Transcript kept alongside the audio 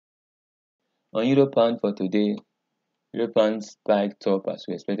On Euro Pound for today, Euro Pound spiked up as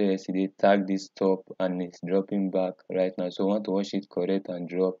we expected yesterday, tagged this top and it's dropping back right now. So we want to watch it correct and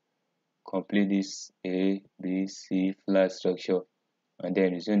drop, complete this A, B, C flat structure and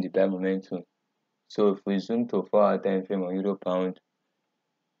then resume the buy momentum. So if we zoom to 4-hour time frame on Euro Pound,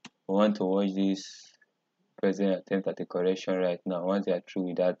 we want to watch this present attempt at a correction right now. Once they are through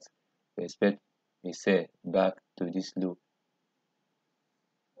with that, we expect a sell back to this low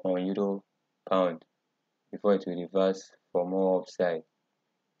on Euro Pound before it will reverse for more upside.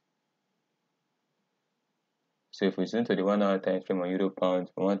 So if we zoom to the 1-hour time frame on Euro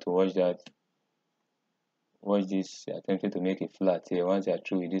Pound, we want to watch that. Watch this attempting to make a flat here. Once they are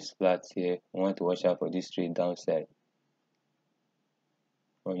through with this flat here, we want to watch out for this trade downside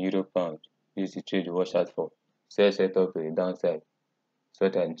on Euro Pound. This is the trade to watch out for. Sell set up to the downside. So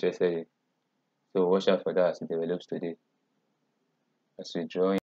what I'm interested in. So watch out for that as it develops today. As we draw in